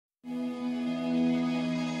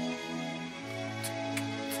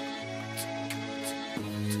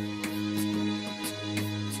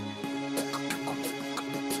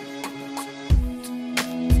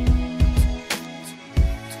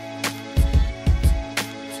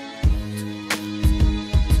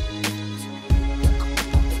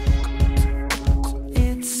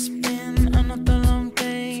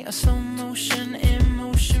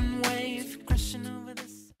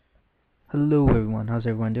How's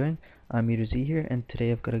everyone doing? I'm iMuteRzi here, and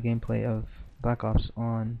today I've got a gameplay of Black Ops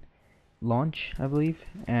on launch, I believe,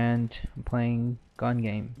 and I'm playing gun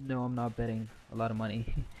game. No, I'm not betting a lot of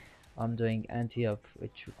money. I'm doing anti-up,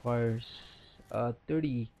 which requires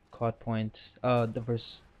 30 COD points.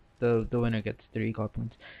 The winner gets 30 COD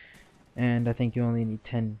points, and I think you only need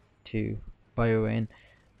 10 to buy your way in.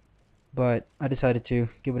 But I decided to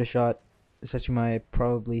give it a shot. It's actually my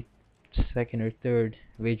probably second or third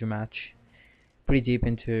wager match. Pretty deep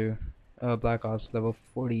into Black Ops, level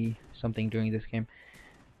 40 something during this game,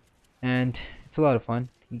 and it's a lot of fun.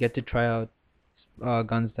 You get to try out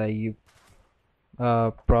guns that you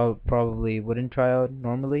probably wouldn't try out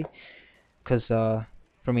normally, because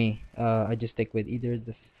for me, I just stick with either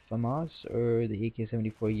the FAMAS or the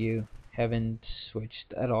AK-74U. Haven't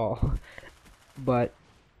switched at all. But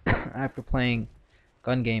after playing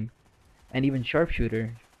gun game and even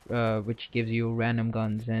sharpshooter, which gives you random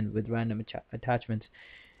guns and with random attachments,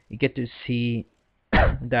 you get to see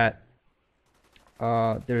that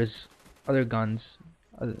there's other guns,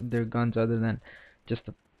 there are guns other than just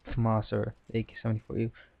the FAMAS or the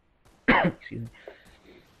AK-74U. Excuse me.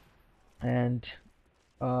 And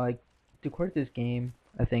I declared this game,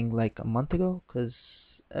 I think, like a month ago,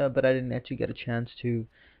 but I didn't actually get a chance to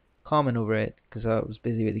comment over it because I was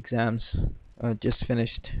busy with exams. Just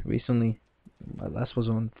finished recently. My last was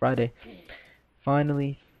on Friday.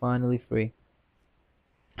 Finally free.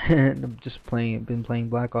 And I'm just been playing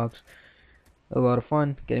Black Ops. A lot of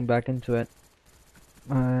fun getting back into it.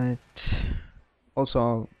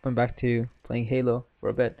 Also went back to playing Halo for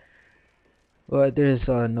a bit. But there's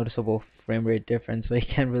a noticeable frame rate difference, so you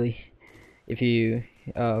can't really, if you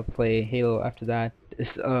play Halo after that,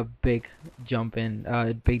 it's a big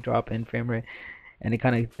big drop in frame rate, and it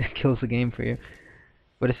kind of kills the game for you.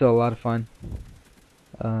 But it's still a lot of fun.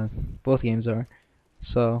 Both games are.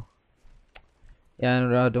 So yeah,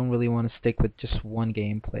 I don't really want to stick with just one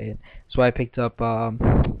game played. So I picked up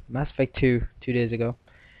Mass Effect 2 2 days ago.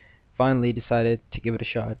 Finally decided to give it a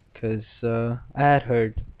shot because I had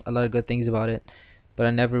heard a lot of good things about it, but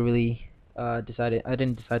I never really decided. I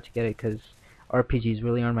didn't decide to get it because RPGs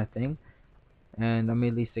really aren't my thing, and I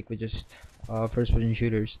mainly stick with just first-person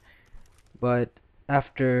shooters. But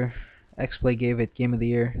after XPlay gave it Game of the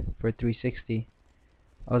Year for 360,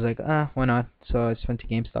 I was like, why not? So I just went to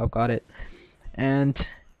GameStop, got it, and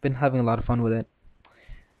been having a lot of fun with it.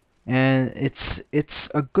 And it's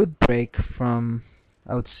a good break from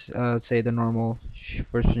I would say the normal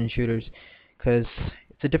first-person shooters, because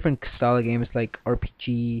it's a different style of game. It's like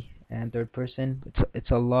RPG and third person.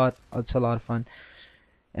 It's a lot of fun,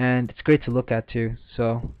 and it's great to look at too.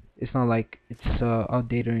 So it's not like it's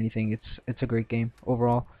outdated or anything. It's a great game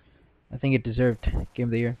overall. I think it deserved Game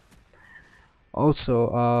of the Year.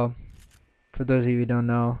 Also, for those of you who don't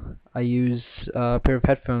know, I use a pair of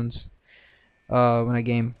headphones when I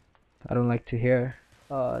game. I don't like to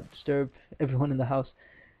disturb everyone in the house,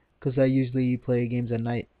 because I usually play games at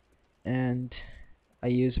night, and I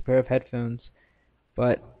use a pair of headphones.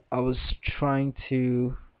 But I'm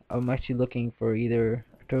actually looking for either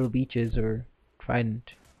Turtle Beaches or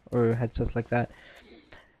Trident or headsets like that.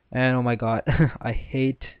 And oh my god, I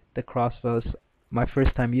hate the crossbows. My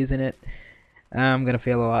first time using it, I'm gonna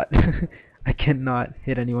fail a lot. I cannot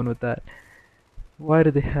hit anyone with that. Why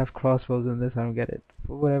do they have crossbows in this? I don't get it.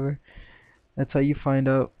 But whatever. That's how you find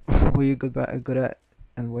out what you're good at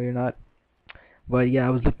and what you're not. But yeah, I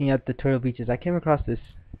was looking at the Turtle Beaches. I came across this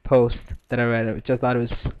post that I read, which I thought it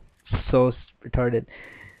was so retarded.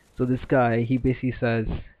 So this guy, he basically says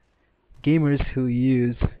gamers who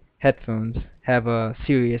use headphones have a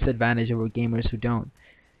serious advantage over gamers who don't.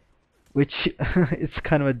 Which it's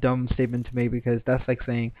kind of a dumb statement to make, because that's like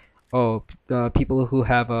saying, oh, people who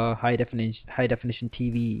have a high definition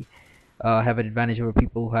TV have an advantage over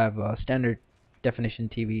people who have a standard definition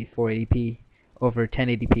TV 480p over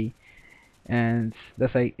 1080p, and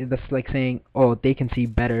that's like saying, oh, they can see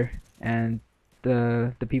better and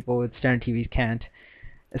the people with standard TVs can't.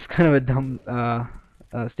 It's kind of a dumb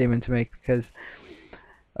statement to make, because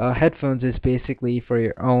headphones is basically for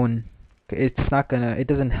your own. It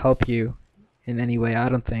doesn't help you in any way, I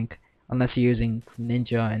don't think, unless you're using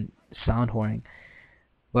Ninja and sound whoring.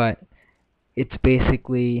 But it's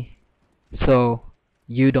basically so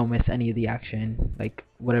you don't miss any of the action. Like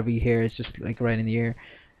whatever you hear is just like right in the ear,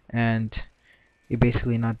 and you're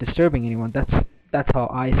basically not disturbing anyone. That's how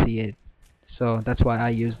I see it. So that's why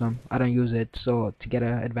I use them. I don't use it so to get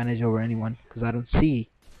an advantage over anyone, because I don't see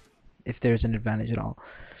if there's an advantage at all.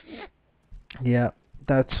 Yeah,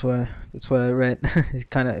 that's what I read.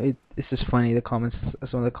 It's just funny, the comments,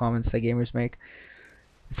 some of the comments that gamers make.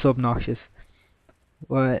 It's so obnoxious.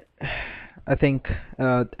 But I think,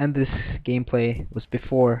 and this gameplay was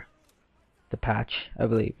before the patch, I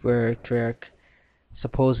believe, where Treyarch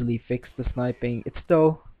supposedly fixed the sniping. It's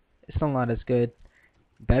still not as good.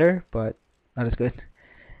 Better, but not as good.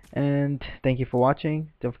 And thank you for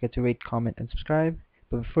watching. Don't forget to rate, comment, and subscribe.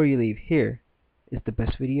 But before you leave, here is the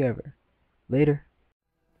best video ever. Later.